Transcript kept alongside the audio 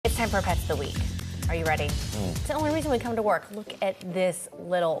time for Pets of the Week. Are you ready? It's the only reason we come to work. Look at this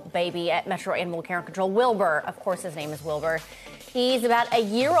little baby at Metro Animal Care and Control. Wilbur, of course his name is Wilbur. He's about a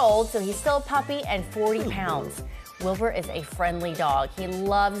year old, so he's still a puppy and 40 pounds. Wilbur is a friendly dog. He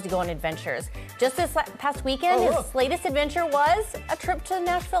loves to go on adventures. Just this past weekend, his latest adventure was a trip to the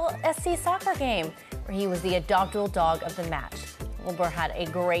Nashville SC soccer game, where he was the adoptable dog of the match. Wilbur had a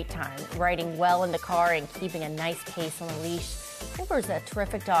great time, riding well in the car and keeping a nice pace on the leash. Wilbur's a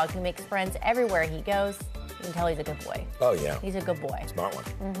terrific dog who makes friends everywhere he goes. You can tell he's a good boy. Oh, yeah. He's a good boy. Smart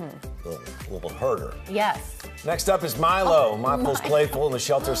one. Little herder. Yes. Next up is Milo. Milo's playful, and the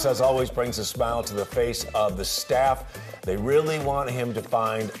shelter says always brings a smile to the face of the staff. They really want him to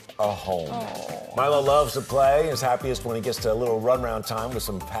find a home. Milo loves to play. Is happiest when he gets to a little run-around time with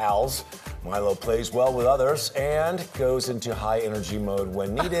some pals. Milo plays well with others and goes into high energy mode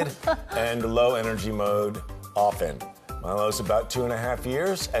when needed and low energy mode often. Milo's about 2.5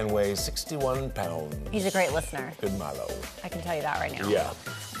 years and weighs 61 pounds. He's a great listener. Good Milo. I can tell you that right now. Yeah.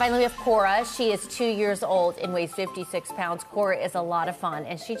 Finally, we have Cora. She is 2 years old and weighs 56 pounds. Cora is a lot of fun,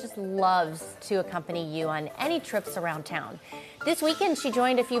 and she just loves to accompany you on any trips around town. This weekend, she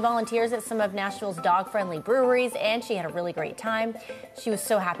joined a few volunteers at some of Nashville's dog-friendly breweries, and she had a really great time. She was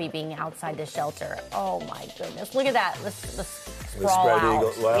so happy being outside the shelter. Oh, my goodness. Look at that. Let's sprawl spread out.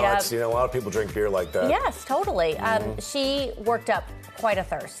 eagle. Well, Yep. it's, a lot of people drink beer like that. Yes, totally. She worked up quite a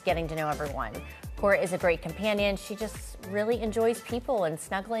thirst getting to know everyone. Cora is a great companion. She just really enjoys people and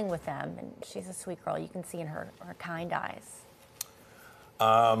snuggling with them. And she's a sweet girl. You can see in her kind eyes.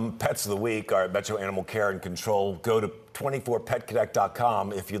 Pets of the Week are at Metro Animal Care and Control. Go to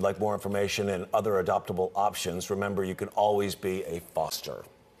 24petconnect.com if you'd like more information and other adoptable options. Remember, you can always be a foster.